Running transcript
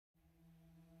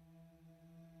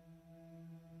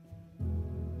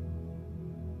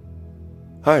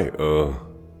Hi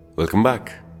welcome back.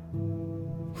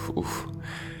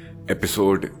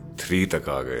 Episode 3 तक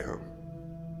आ गए हम।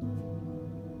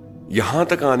 यहां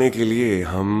तक आने के लिए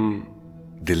हम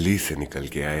दिल्ली से निकल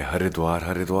के आए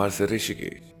हरिद्वार से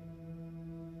Rishikesh.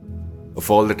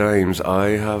 Of all the times I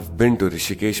have been to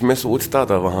Rishikesh, मैं सोचता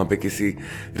था वहां पे किसी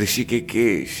ऋषि के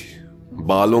केश,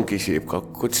 बालों की शेप का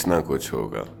कुछ ना कुछ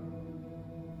होगा।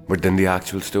 But then the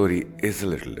actual story is a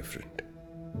little different.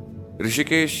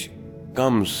 Rishikesh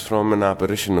comes from an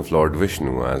apparition of Lord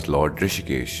Vishnu as Lord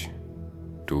Rishikesh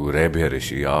to Rebhya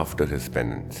Rishi after his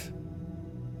penance.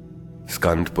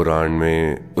 Skanda Purana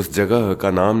में उस जगह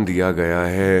का नाम दिया गया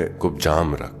है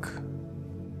कुब्जामरक,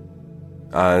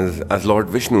 as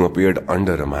Lord Vishnu appeared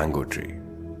under a mango tree.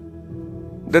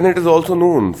 Then it is also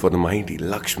known for the mighty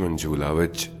Lakshman Jhula,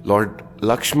 which Lord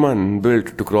Lakshman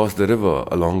built to cross the river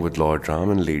along with Lord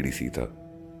Ram and Lady Sita,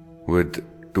 with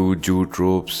 2 jute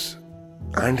ropes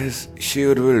and his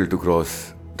sheer will to cross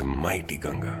the mighty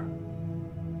Ganga.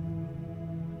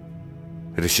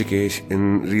 Rishikesh in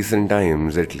recent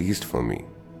times, at least for me,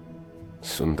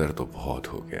 सुंदर तो बहुत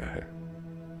हो गया है।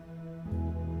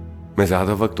 मैं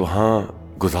ज्यादा वक्त वहां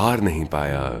गुजार नहीं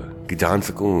पाया कि जान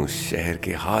सकूं शहर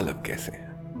के हाल अब कैसे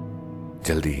हैं।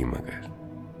 जल्दी ही मगर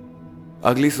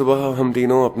अगली सुबह हम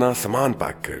तीनों अपना सामान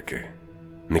पैक करके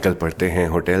निकल पड़ते हैं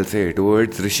होटल से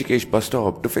towards Rishikesh bus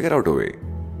stop to figure out a way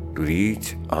to reach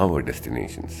our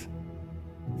destinations.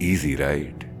 Easy,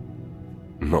 right?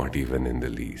 Not even in the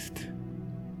least.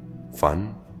 Fun?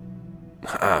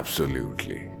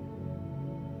 Absolutely.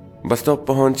 Bus stop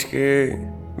पहुंच के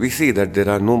we see that there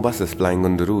are no buses plying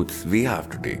on the routes we have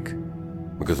to take,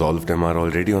 because all of them are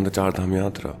already on the Char Dham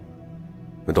Yatra,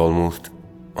 with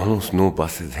almost no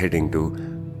buses heading to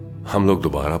हम लोग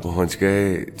दोबारा पहुंच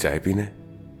गए चाय पीने,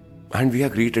 and we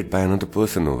are greeted by another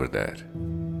person over there.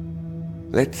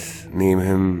 Let's name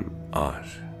him R.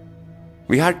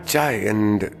 We had chai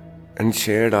and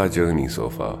shared our journey so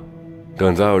far.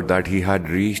 Turns out that he had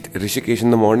reached Rishikesh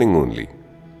in the morning only.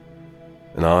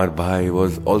 And our bhai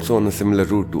was also on a similar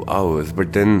route to ours,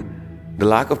 but then the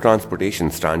lack of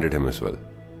transportation stranded him as well.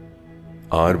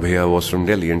 Our bhaiya was from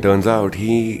Delhi, and turns out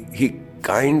he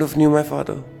kind of knew my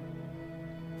father.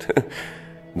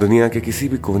 दुनिया के किसी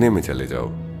भी कोने में चले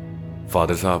जाओ,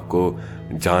 father साहब को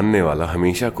जानने वाला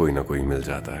हमेशा कोई ना कोई मिल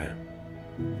जाता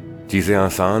है। चीजें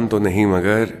आसान तो नहीं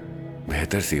मगर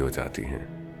बेहतर सी हो जाती हैं।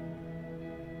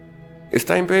 इस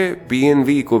टाइम पे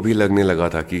पीएनवी को भी लगने लगा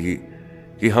था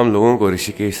कि हम लोगों को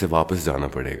ऋषिकेश से वापस जाना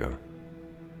पड़ेगा,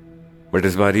 बट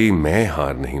इस बारी मैं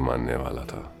हार नहीं मानने वाला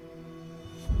था।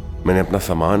 मैंने अपना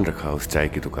सामान रखा उस चाय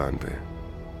की दुकान पे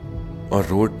और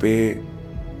रोड पे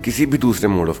किसी भी दूसरे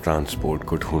मोड ऑफ ट्रांसपोर्ट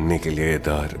को ढूंढने के लिए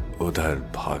इधर उधर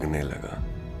भागने लगा।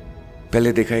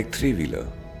 पहले देखा एक 3 व्हीलर,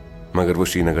 मगर वो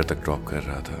श्रीनगर तक ड्रॉप कर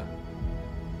रहा था।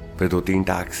 फिर 2-3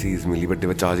 taxis milli, but they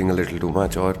were charging a little too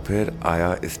much. और फिर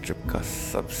आया इस ट्रिप का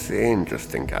सबसे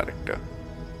इंटरेस्टिंग कैरेक्टर,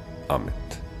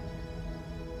 अमित।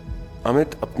 अमित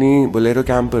अपनी बोलेरो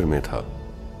कैंपर में था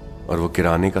और वो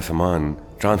किराने का सामान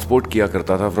ट्रांसपोर्ट किया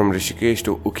करता था from Rishikesh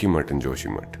to Ukhimath and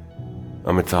Joshimath.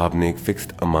 Amit साहब ने एक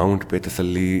फिक्स्ड अमाउंट पे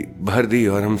तसल्ली भर दी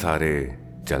और हम सारे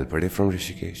चल पड़े फ्रॉम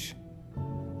ऋषिकेश।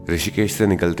 ऋषिकेश से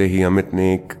निकलते ही अमित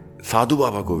ने एक साधु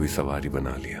बाबा को भी सवारी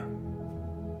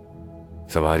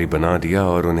बना दिया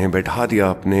और उन्हें बैठा दिया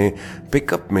अपने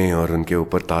पिकअप में और उनके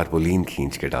ऊपर तारपोलिन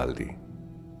खींच के डाल दी।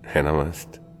 है ना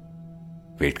मस्त?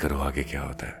 वेट करो आगे क्या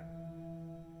होता है।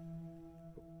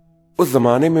 उस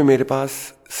जमाने में मेरे पास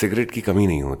सिगरेट की कमी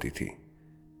नहीं होती थी।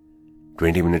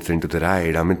 20 minutes into the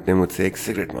ride Amit ने मुझसे एक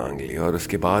सिगरेट मांग ली और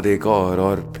उसके बाद एक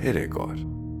और फिर एक और।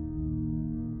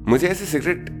 मुझे ऐसे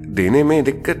सिगरेट देने में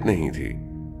दिक्कत नहीं थी,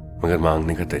 मगर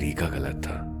मांगने का तरीका गलत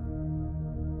था।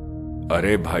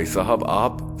 अरे भाई साहब,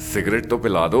 आप सिगरेट तो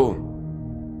पिला दो,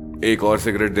 एक और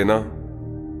सिगरेट देना।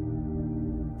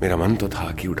 मेरा मन तो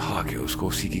था कि उठा के उसको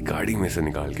उसी की गाड़ी में से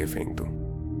निकाल के फेंक दूं,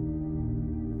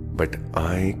 but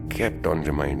I kept on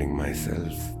reminding my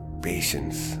self,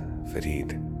 patience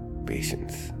Farid,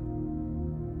 patience.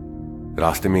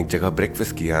 रास्ते में एक जगह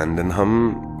ब्रेकफास्ट किया एंड देन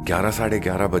हम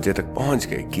 11-11:30 बजे तक पहुंच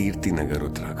गए कीर्ति नगर,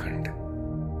 उत्तराखंड।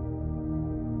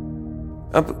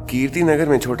 अब कीर्ति नगर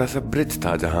में छोटा सा ब्रिज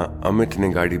था जहां अमित ने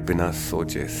गाड़ी बिना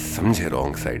सोचे समझे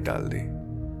रॉन्ग साइड डाल दी।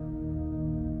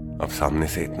 अब सामने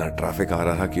से इतना ट्रैफिक आ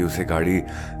रहा था कि उसे गाड़ी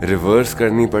रिवर्स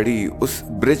करनी पड़ी उस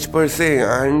ब्रिज पर से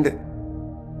and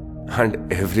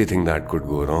everything that could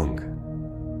go wrong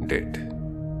did.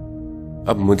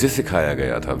 अब मुझे सिखाया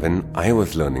गया था when I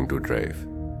was learning to drive,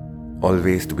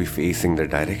 always to be facing the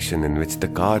direction in which the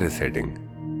car is heading.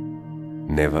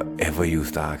 Never ever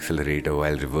use the accelerator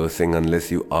while reversing unless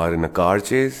you are in a car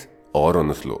chase or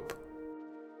on a slope.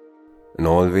 and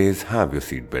always have your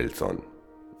seat belts on.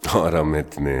 और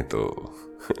अमित ने तो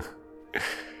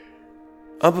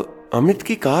अब अमित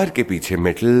की car के पीछे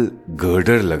metal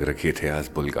girder लग रखे थे एज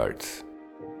बुल गार्ड्स,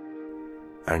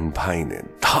 एंड भाई ने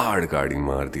धाड़ गाड़ी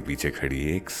मार दी पीछे खड़ी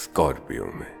एक स्कॉर्पियो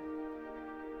में।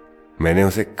 मैंने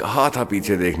उसे कहा था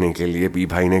पीछे देखने के लिए, पी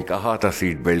भाई ने कहा था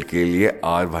सीट बेल्ट के लिए,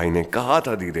 आर भाई ने कहा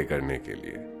था धीरे करने के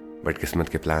लिए, बट किस्मत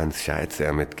के प्लान्स शायद से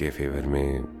अमित के फेवर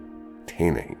में थे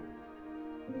नहीं।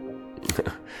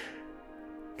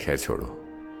 खैर छोड़ो,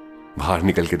 बाहर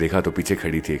निकल के देखा तो पीछे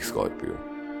खड़ी थी एक स्कॉर्पियो,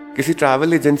 किसी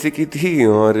ट्रैवल एजेंसी की थी,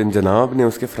 और इन जनाब ने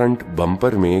उसके फ्रंट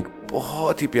बम्पर में एक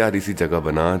बहुत ही प्यारी सी जगह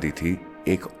बना दी थी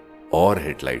एक और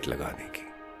हेडलाइट लगाने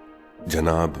की।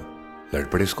 जनाब लड़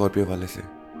पड़े स्कॉर्पियो वाले से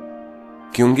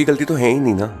कि उनकी गलती तो है ही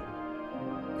नहीं ना।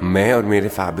 मैं और मेरे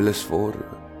फैबुलस 4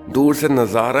 दूर से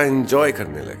नजारा एंजॉय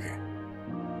करने लगे,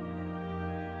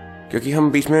 क्योंकि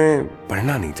हम बीच में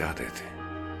पढ़ना नहीं चाहते थे।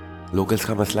 लोकल्स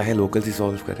का मसला है, लोकल्स ही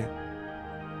सॉल्व करें।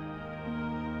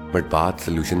 बट बात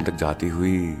सोल्यूशन तक जाती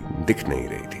हुई दिख नहीं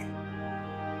रही थी।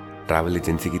 ट्रैवल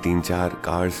एजेंसी की 3-4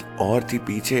 कार्स और थी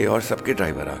पीछे, और सबके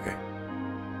ड्राइवर आ गए।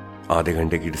 आधे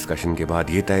घंटे की डिस्कशन के बाद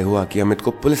यह तय हुआ कि अमित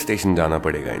को पुलिस स्टेशन जाना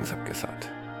पड़ेगा इन सबके साथ।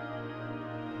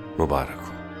 मुबारक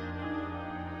हो।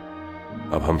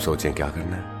 अब हम सोचें क्या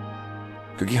करना है,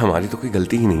 क्योंकि हमारी तो कोई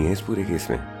गलती ही नहीं है इस पूरे केस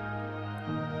में।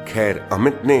 खैर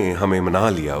अमित ने हमें मना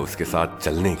लिया उसके साथ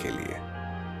चलने के लिए,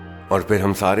 और फिर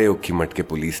हम सारे उखी मट के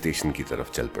पुलिस स्टेशन की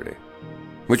तरफ चल पड़े,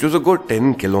 which was a good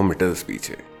 10 kilometres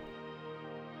पीछे।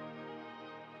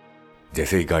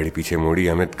 जैसे ही गाड़ी पीछे मुड़ी,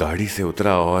 अमित गाड़ी से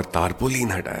उतरा और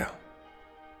तारपोलिन हटाया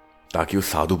ताकि उस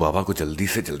साधु बाबा को जल्दी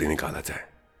से जल्दी निकाला जाए।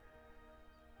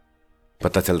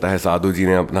 पता चलता है साधु जी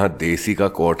ने अपना देसी का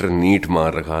क्वार्टर नीट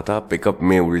मार रखा था, पिकअप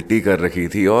में उल्टी कर रखी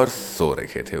थी और सो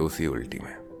रखे थे उसी उल्टी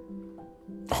में,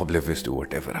 oblivious to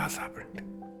whatever has happened।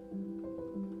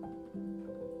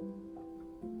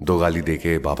 2 गाली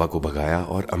देके बाबा को भगाया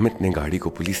और अमित ने गाड़ी को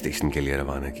पुलिस स्टेशन के लिए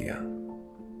रवाना किया।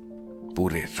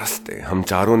 पूरे रास्ते हम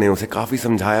चारों ने उसे काफी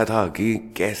समझाया था कि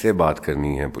कैसे बात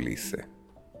करनी है पुलिस से,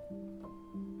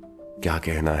 क्या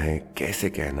कहना है, कैसे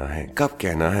कहना है, कब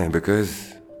कहना है, बिकॉज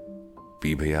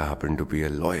पी भैया happened to be a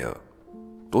lawyer,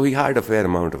 तो he had a fair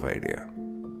amount of idea.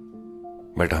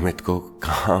 But Amit को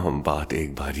कहां बात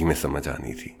एक बारी में समझ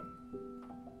आनी थी।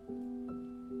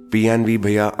 पी एंड वी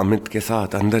भैया अमित के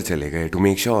साथ अंदर चले गए to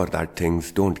make sure that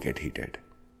things don't get heated.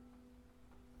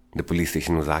 The police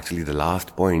station was actually the last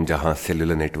point जहां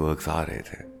सेलुलर नेटवर्क्स आ रहे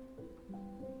थे।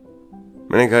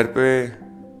 मैंने घर पे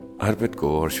अर्पित को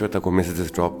और श्वेता को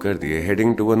मैसेजेस ड्रॉप कर दिए,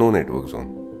 heading to a no network zone,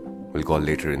 will call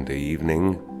letter in the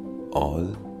evening, all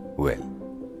well.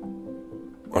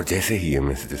 और जैसे ही ये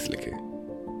मैसेजेस लिखे,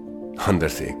 अंदर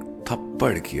से एक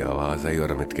थप्पड़ की आवाज आई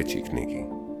और अमित के चीखने की।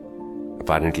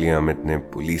 अपेरेंटली अमित ने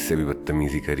पुलिस से भी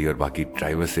बदतमीजी करी और बाकी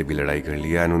ड्राइवर से भी लड़ाई कर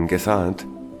लिया, एंड उनके साथ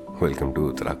वेलकम टू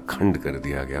उत्तराखंड कर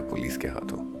दिया गया पुलिस के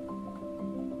हाथों।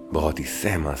 बहुत ही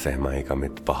सहमा सहमा एक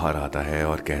अमित बाहर आता है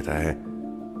और कहता है,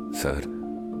 सर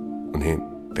उन्हें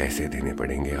पैसे देने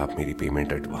पड़ेंगे, आप मेरी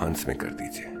पेमेंट एडवांस में कर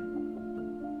दीजिए।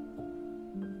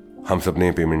 हम सब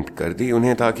ने पेमेंट कर दी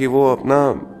उन्हें ताकि वो अपना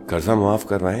कर्जा माफ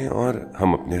करवाएं और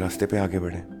हम अपने रास्ते पे आगे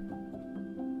बढ़ें।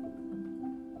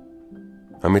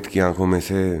 अमित की आंखों में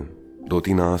से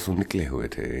 2-3 आंसू निकले हुए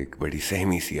थे। एक बड़ी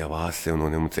सहमी सी आवाज से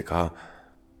उन्होंने मुझसे कहा,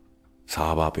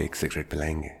 साहब आप एक सिगरेट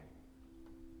पिलाएंगे।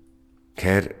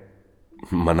 खैर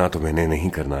मना तो मैंने नहीं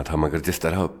करना था, मगर जिस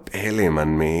तरह पहले मन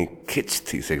में एक खिंच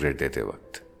थी सिगरेट देते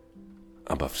वक्त,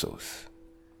 अब अफसोस।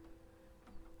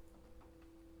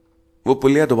 वो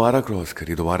पुलिया दोबारा क्रॉस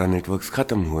करी, दोबारा नेटवर्क्स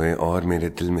खत्म हुए और मेरे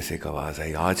दिल में से एक आवाज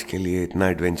आई, आज के लिए इतना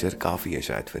एडवेंचर काफी है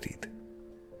शायद फरीद।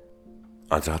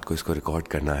 आज रात को इसको रिकॉर्ड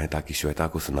करना है ताकि श्वेता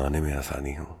को सुनाने में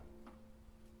आसानी हो।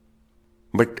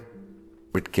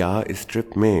 बट क्या इस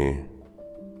ट्रिप में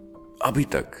अभी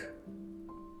तक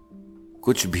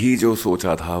कुछ भी जो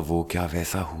सोचा था वो क्या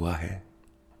वैसा हुआ है?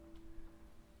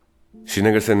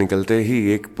 श्रीनगर से निकलते ही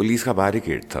एक पुलिस का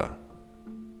बैरिकेड था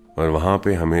और वहां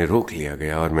पे हमें रोक लिया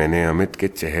गया और मैंने अमित के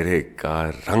चेहरे का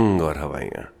रंग और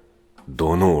हवाइयां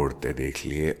दोनों उड़ते देख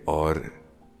लिए और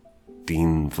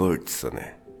 3 वर्ड्स सुने,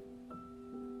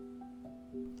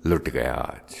 लुट गया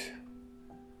आज।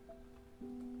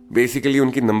 बेसिकली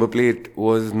उनकी number plate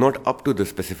was not up to the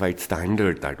specified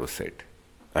standard that was set,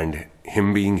 and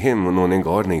him being him उन्होंने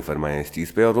गौर नहीं फरमाया इस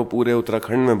चीज पे और वो पूरे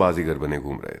उत्तराखंड में बाजीगर बने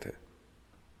घूम रहे थे।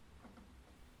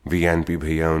 वीएनपी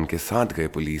भैया उनके साथ गए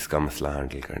पुलिस का मसला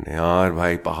हैंडल करने, और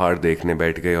भाई पहाड़ देखने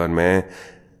बैठ गए और मैंने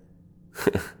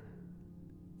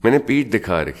पीठ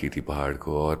दिखा रखी थी पहाड़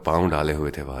को और पांव डाले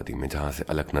हुए थे वादी में जहां से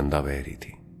अलकनंदा बह रही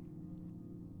थी।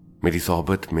 मेरी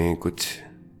सोहबत में कुछ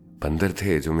बंदर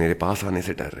थे जो मेरे पास आने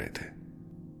से डर रहे थे।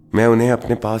 मैं उन्हें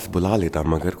अपने पास बुला लेता,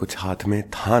 मगर कुछ हाथ में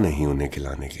था नहीं उन्हें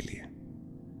खिलाने के लिए।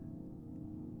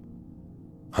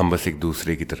 हम बस एक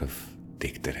दूसरे की तरफ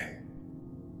देखते रहे।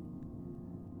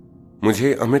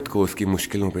 मुझे अमित को उसकी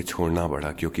मुश्किलों पे छोड़ना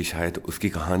पड़ा, क्योंकि शायद उसकी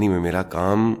कहानी में मेरा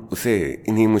काम उसे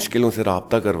इन्हीं मुश्किलों से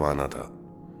राब्ता करवाना था,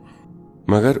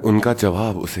 मगर उनका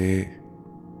जवाब उसे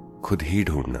खुद ही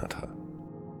ढूंढना था।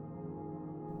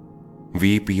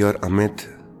 वीपी और अमित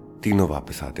तीनों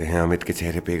वापस आते हैं। अमित के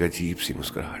चेहरे पे एक अजीब सी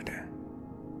मुस्कुराहट है।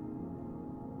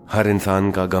 हर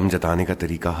इंसान का गम जताने का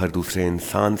तरीका हर दूसरे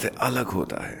इंसान से अलग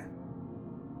होता है।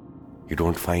 You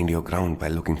don't find your ground by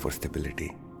looking for stability.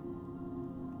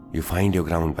 You find your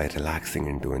ground by relaxing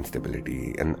into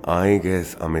instability. And I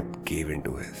guess Amit gave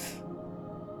into his.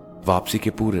 वापसी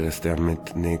के पूरे रास्ते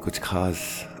अमित ने कुछ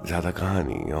खास ज्यादा कहा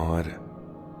नहीं, और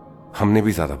हमने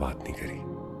भी ज्यादा बात नहीं करी।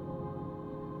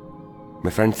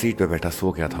 मैं फ्रंट सीट पे बैठा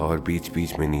सो गया था और बीच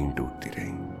बीच में नींद टूटती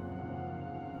रही।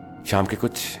 शाम के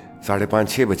कुछ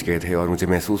 5:30-6 बज गए थे और मुझे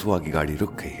महसूस हुआ कि गाड़ी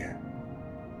रुक गई है।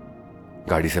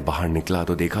 गाड़ी से बाहर निकला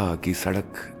तो देखा कि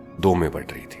सड़क 2 में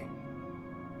बट रही थी।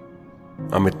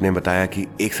 अमित ने बताया कि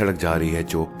एक सड़क जा रही है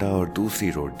चोपटा और दूसरी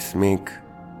रोड जिसमें एक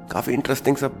काफी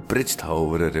इंटरेस्टिंग सा ब्रिज था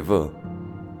ओवर अ रिवर,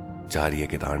 जा रही है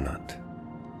केदारनाथ।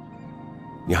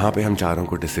 यहां पे हम चारों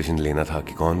को डिसीजन लेना था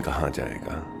कि कौन कहां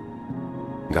जाएगा।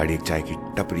 गाड़ी एक चाय की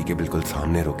टपरी के बिल्कुल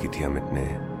सामने रोकी थी अमित ने,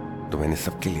 तो मैंने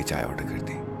सबके लिए चाय ऑर्डर कर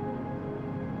दी।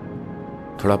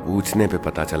 थोड़ा पूछने पे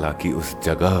पता चला कि उस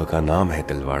जगह का नाम है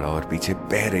तिलवाड़ा और पीछे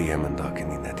बह रही है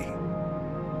मंदाकिनी नदी।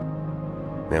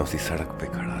 मैं उसी सड़क पे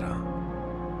खड़ा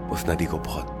रहा, उस नदी को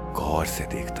बहुत गौर से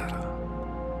देखता रहा।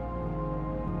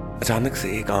 अचानक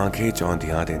से एक आंखें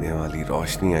चौंधियां देने वाली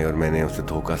रोशनी आई और मैंने उसे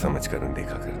धोखा समझकर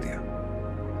अनदेखा कर दिया।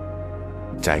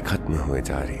 चाय खत्म हुए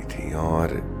जा रही थी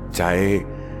और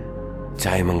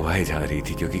चाय मंगवाई जा रही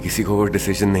थी, क्योंकि किसी को वो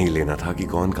डिसीजन नहीं लेना था कि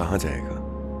कौन कहां जाएगा।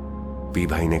 पी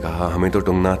भाई ने कहा, हमें तो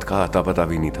टुंगनाथ का आता पता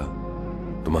भी नहीं था,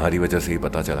 तुम्हारी वजह से ही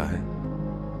पता चला है।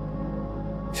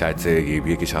 शायद से ये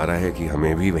भी एक इशारा है कि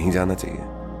हमें भी वहीं जाना चाहिए।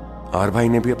 आर भाई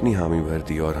ने भी अपनी हामी भर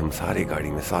दी और हम सारे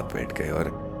गाड़ी में साथ बैठ गए।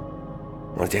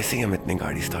 और जैसे ही अमित ने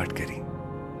गाड़ी स्टार्ट करी,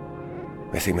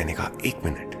 वैसे ही मैंने कहा 1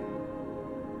 मिनट,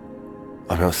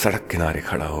 और मैं उस सड़क किनारे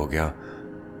खड़ा हो गया।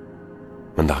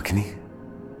 मंदाकिनी,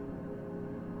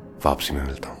 वापसी में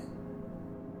मिलता हूं।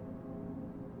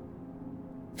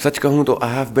 सच कहूं तो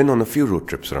I have been on a few road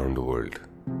trips around the world.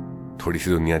 थोड़ी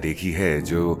सी दुनिया देखी है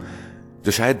जो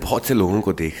शायद बहुत से लोगों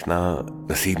को देखना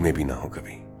नसीब में भी ना हो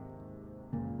कभी,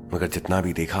 मगर जितना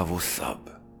भी देखा वो सब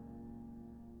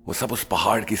उस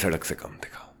पहाड़ की सड़क से कम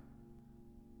दिखा।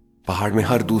 पहाड़ में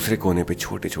हर दूसरे कोने पे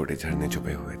छोटे छोटे झरने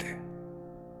छुपे हुए थे।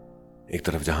 एक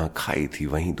तरफ जहां खाई थी,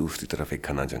 वहीं दूसरी तरफ एक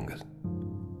घना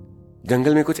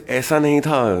जंगल में कुछ ऐसा नहीं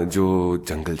था जो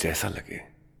जंगल जैसा लगे।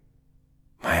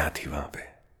 माया थी वहां पे।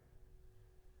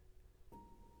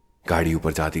 गाड़ी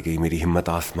ऊपर जाती गई, मेरी हिम्मत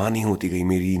आसमानी होती गई,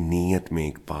 मेरी नीयत में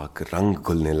एक पाक रंग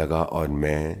घुलने लगा और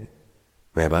मैं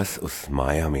बस उस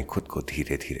माया में खुद को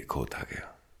धीरे धीरे खोता गया।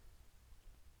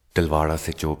 तिलवाड़ा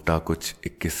से चोपटा कुछ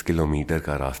 21 किलोमीटर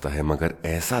का रास्ता है, मगर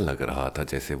ऐसा लग रहा था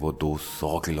जैसे वो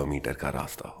 200 किलोमीटर का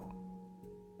रास्ता हो।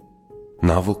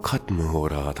 ना वो खत्म हो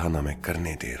रहा था, ना मैं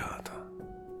करने दे रहा था।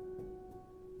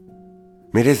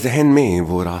 मेरे जहन में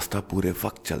वो रास्ता पूरे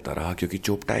वक्त चलता रहा, क्योंकि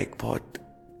चोपटा एक बहुत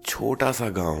छोटा सा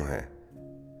गांव है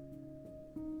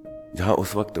जहां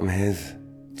उस वक्त महज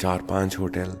 4-5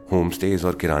 होटल, होम स्टेज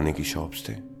और किराने की शॉप्स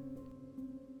थे।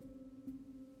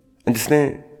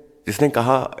 जिसने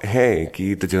कहा है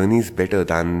कि the journey is better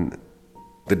than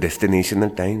the destination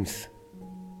at times,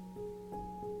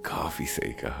 काफी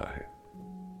सही कहा है।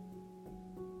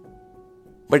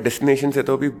 बट डेस्टिनेशन से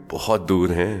तो अभी बहुत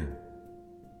दूर हैं।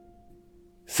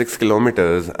 6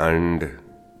 किलोमीटर्स एंड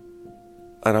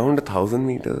अराउंड 1000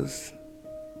 मीटर्स,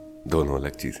 दोनों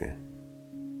अलग चीजें।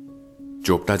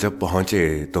 चोपटा जब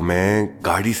पहुंचे तो मैं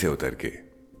गाड़ी से उतर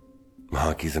के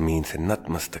वहां की जमीन से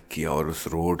नतमस्तक किया और उस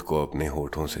रोड को अपने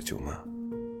होठों से चूमा।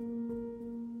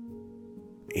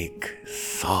 1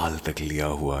 साल तक लिया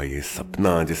हुआ ये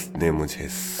सपना जिसने मुझे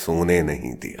सोने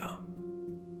नहीं दिया,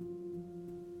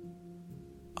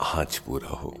 आज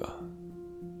पूरा होगा।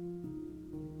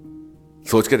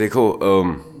 सोच के देखो।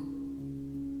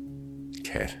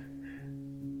 खैर,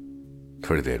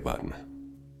 थोड़ी देर बाद में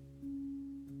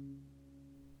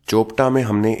चोपटा में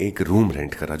हमने एक रूम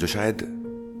रेंट करा जो शायद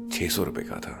 600 रुपए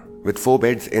का था, विद 4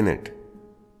 बेड्स इन इट।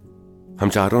 हम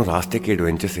चारों रास्ते के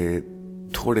एडवेंचर से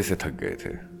थोड़े से थक गए थे।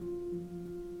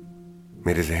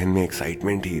 मेरे जहन में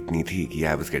एक्साइटमेंट ही इतनी थी कि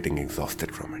I was getting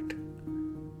exhausted from it.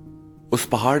 उस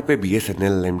पहाड़ पे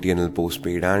BSNL, MTNL post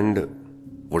paid and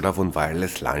Vodafone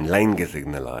wireless landline के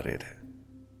सिग्नल आ रहे थे।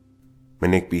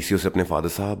 मैंने एक पीसीओ से अपने फादर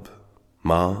साहब,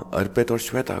 माँ, अर्पित और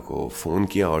श्वेता को फोन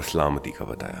किया और सलामती का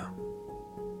बताया।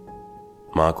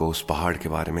 माँ को उस पहाड़ के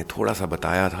बारे में थोड़ा सा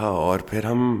बताया था और फिर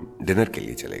हम डिनर के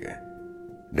लिए चले गए।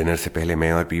 डिनर से पहले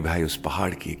मैं और पी भाई उस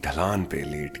पहाड़ की एक ढलान पे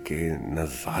लेट के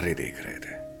नजारे देख रहे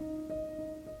थे।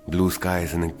 Blue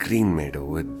skies and a green meadow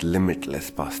with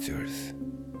limitless pastures.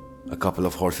 A couple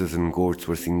of horses and goats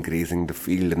were seen grazing the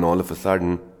field and all of a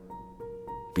sudden,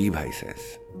 P bhai says,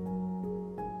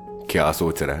 क्या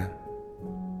सोच रहा है?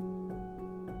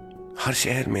 हर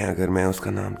शहर में अगर मैं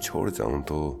उसका नाम छोड़ जाऊं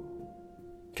तो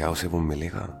क्या उसे वो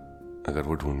मिलेगा अगर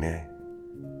वो ढूंढने आए?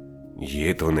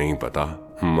 ये तो नहीं पता,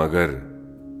 मगर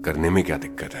करने में क्या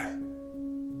दिक्कत है?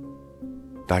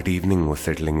 That evening was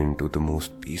settling into the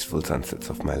most peaceful sunsets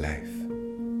of my life.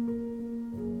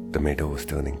 The meadow was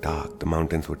turning dark, the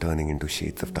mountains were turning into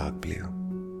shades of dark blue.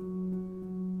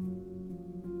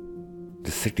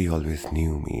 The city always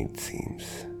knew me, it seems.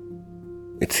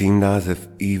 It seemed as if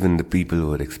even the people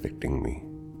were expecting me.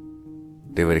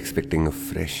 They were expecting a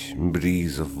fresh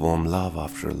breeze of warm love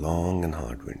after a long and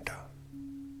hard winter.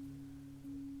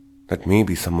 That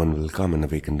maybe someone will come and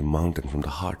awaken the mountain from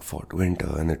the hard-fought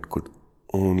winter, and it could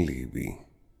only be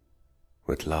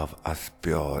with love as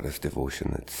pure as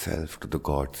devotion itself to the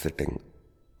God sitting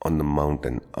on the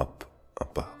mountain up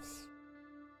above.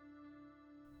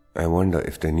 I wonder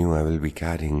if they knew I will be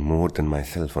carrying more than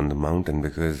myself on the mountain,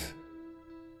 because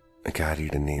I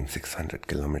carried a name 600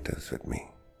 kilometers with me.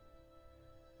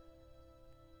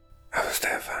 I was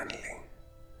there finally,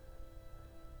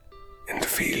 in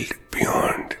the field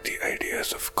beyond the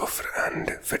ideas of kufr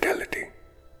and fidelity,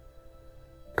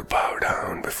 to bow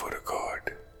down before a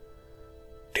God,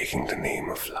 taking the name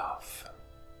of love.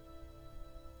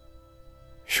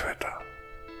 Shweta,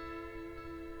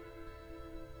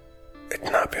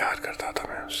 इतना प्यार करता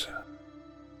था मैं उससे।